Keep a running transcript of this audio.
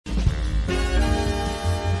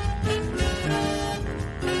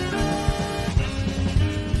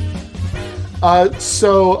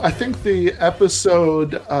So I think the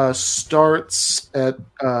episode starts at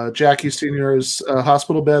Jackie Senior's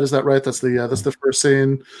hospital bed. Is that right? That's the first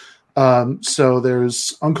scene. So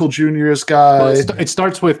there's Uncle Junior's guy. Well, it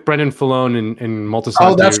starts with Brendan Falone and Multisanti.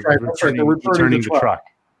 Oh, that's right. That's right. They're returning the truck.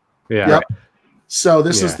 Yeah. Yep. So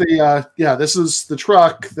this is the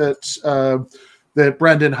truck that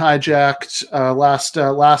Brendan hijacked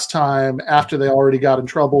last time after they already got in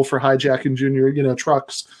trouble for hijacking Junior,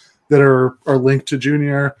 trucks that are linked to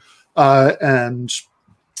Junior, and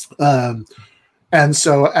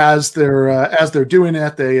so as they're doing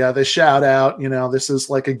it, they shout out, this is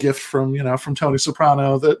like a gift from Tony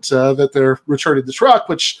Soprano that they're returning the truck,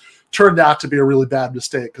 which turned out to be a really bad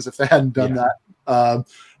mistake, because if they hadn't done that,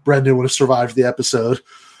 Brendan would have survived the episode.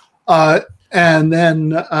 And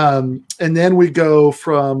then we go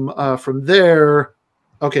from there.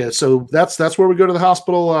 Okay, so that's where we go to the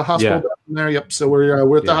hospital. Bed from there. Yep. So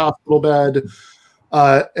we're at the hospital bed,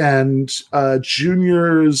 and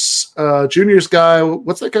Junior's guy.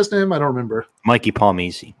 What's that guy's name? I don't remember. Mikey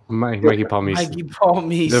Palmisi. Mikey Palmisi. Mikey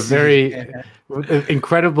Palmisi. The very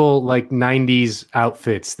incredible '90s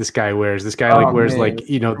outfits this guy wears. This guy wears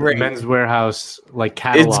the Men's Warehouse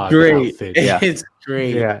catalog. It's great. Outfit. It's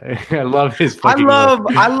great. Yeah, I love his.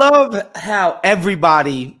 I love how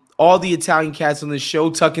everybody. All the Italian cats on the show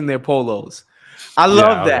tuck in their polos. I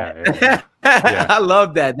love that. Yeah. I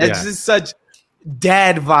love that. That's just such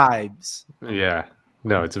dad vibes. Yeah.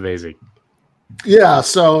 No, it's amazing. Yeah,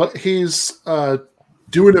 so he's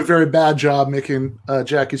doing a very bad job making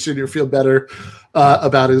Jackie Sr. feel better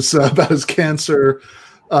about his cancer.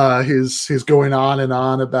 He's going on and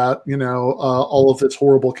on about all of this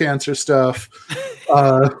horrible cancer stuff.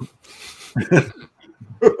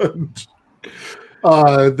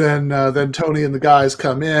 Then Tony and the guys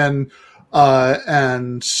come in,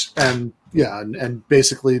 and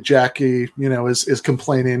basically Jackie, is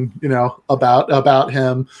complaining, about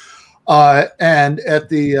him. And at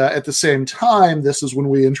the same time, this is when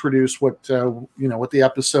we introduce what the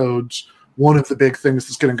episode's one of the big things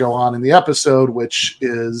that's going to go on in the episode, which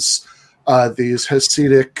is these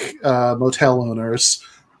Hasidic motel owners,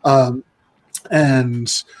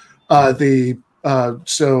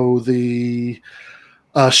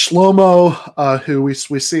 Shlomo, who we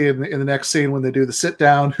see in the next scene when they do the sit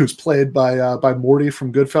down, who's played by Morty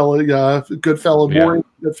from Goodfellas, Morty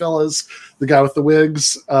Goodfellas, the guy with the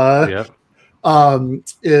wigs.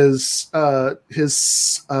 Is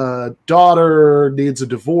his daughter needs a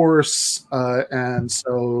divorce, and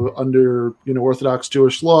so under Orthodox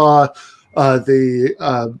Jewish law, the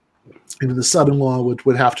son-in-law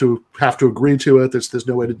would have to agree to it. There's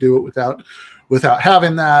no way to do it without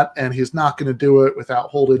having that, and he's not going to do it without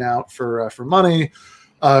holding out for money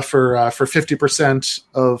for 50%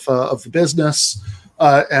 of the business,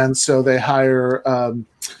 and so they hire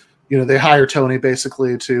Tony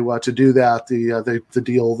basically to do that. The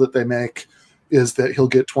deal that they make is that he'll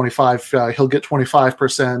get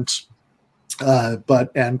 25%,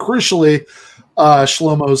 and crucially,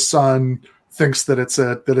 Shlomo's son thinks that it's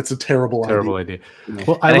a terrible idea.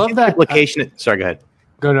 Well, I love that implication. Sorry, go ahead.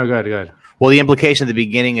 Go ahead. Well, the implication at the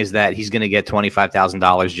beginning is that he's going to get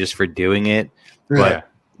 $25,000 just for doing it, but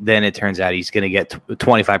then it turns out he's going to get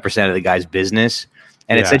 25% of the guy's business,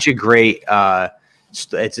 and it's such a great.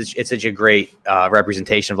 It's such a great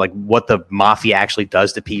representation of what the mafia actually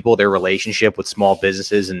does to people, their relationship with small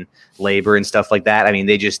businesses and labor and stuff like that. I mean,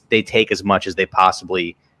 they take as much as they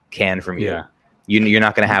possibly can from you. Yeah. You're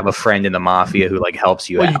not going to have a friend in the mafia who helps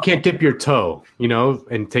you out. You can't dip your toe,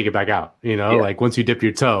 and take it back out. Once you dip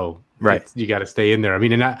your toe, right, you got to stay in there. I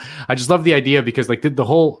mean, and I just love the idea because the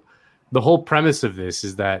whole premise of this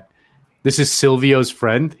is that this is Silvio's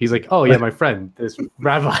friend. He's like, oh yeah, my friend, this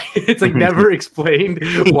rabbi. It's never explained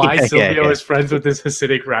why Silvio is friends with this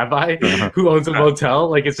Hasidic rabbi who owns a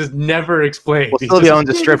motel. It's just never explained. Well, Silvio owns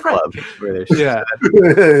a strip club. Yeah.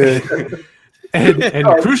 And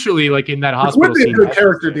crucially, in that hospital scene, a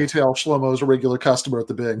character detail, Shlomo's a regular customer at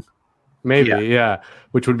the Bing. Maybe,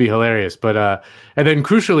 which would be hilarious. But and then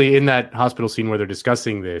crucially, in that hospital scene where they're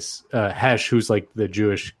discussing this, Hesh, who's the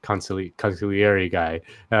Jewish consigliere guy,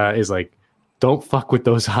 is like, don't fuck with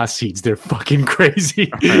those Hasids. They're fucking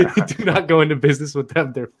crazy. Do not go into business with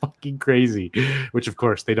them. They're fucking crazy. Which, of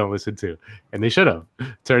course, they don't listen to. And they should have,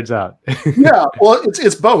 turns out. Yeah, well,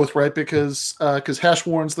 it's both, right? Because Hesh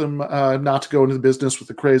warns them not to go into the business with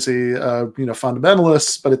the crazy,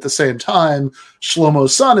 fundamentalists. But at the same time,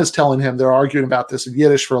 Shlomo's son is telling him, they're arguing about this in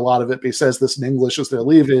Yiddish for a lot of it, but he says this in English as they're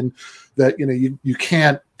leaving, that, you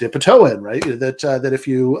can't dip a toe in, right? That if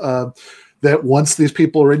you... that once these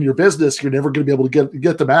people are in your business, you're never going to be able to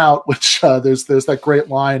get them out. Which there's that great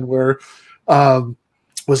line where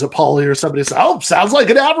was it Paulie or somebody said, "Oh, sounds like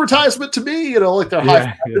an advertisement to me," like they're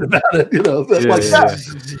high-fiving about it,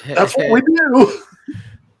 that's what we do.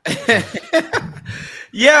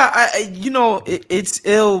 Yeah, it's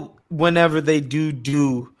ill whenever they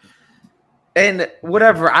do and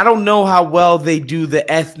whatever. I don't know how well they do the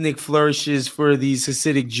ethnic flourishes for these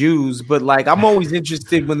Hasidic Jews, but like I'm always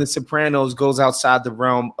interested when The Sopranos goes outside the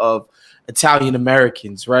realm of Italian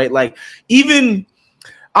Americans, right? Like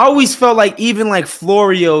I always felt like even like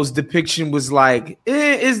Florio's depiction was like,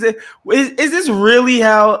 is this really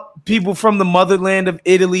how people from the motherland of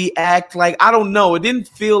Italy act? Like, I don't know. It didn't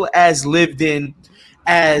feel as lived in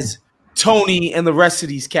as Tony and the rest of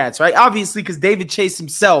these cats, right? Obviously, because David Chase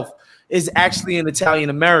himself is actually an Italian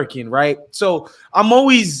American, right? So I'm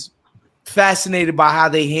always fascinated by how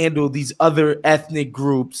they handle these other ethnic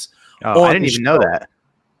groups. Oh, I didn't even know that.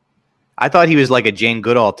 I thought he was like a Jane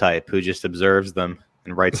Goodall type who just observes them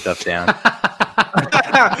and write stuff down.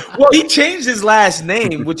 Well, he changed his last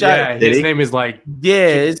name, which his name is like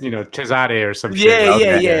Cesare or some shit.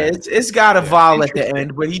 Yeah. It's got a vowel at the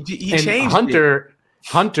end, but he changed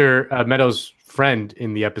Hunter Meadows' friend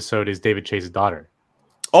in the episode is David Chase's daughter.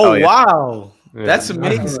 Oh yeah. Wow, that's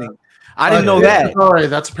amazing! I didn't know that. Sorry,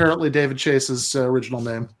 that's apparently David Chase's original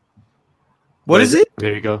name. What is it?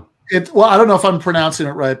 There you go. Well, I don't know if I'm pronouncing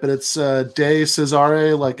it right, but it's De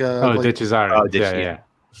Cesare, De Cesare. Oh, yeah.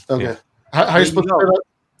 Okay. Yeah. How are you supposed to say that?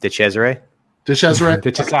 De Cesare? De Cesare?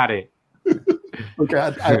 De Cesare. Okay,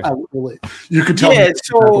 I really. You could tell. Yeah,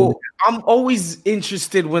 so I'm always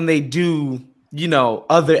interested when they do,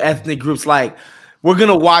 other ethnic groups. Like, we're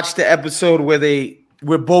gonna watch the episode where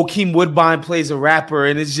Bokeem Woodbine plays a rapper,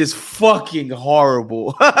 and it's just fucking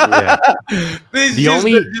horrible. Yeah.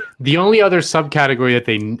 The only other subcategory that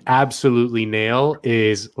they absolutely nail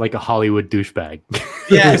is like a Hollywood douchebag.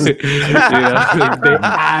 Yes. They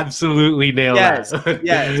absolutely nail that.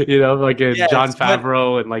 Yes. Like Jon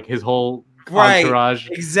Favreau and like his whole entourage.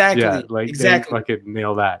 Exactly. Yeah, exactly. They fucking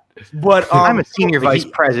nail that. But I'm a senior vice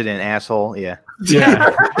president, asshole. Yeah. Yeah.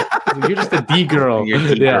 You're just a D girl. You're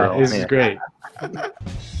a D girl. This is great.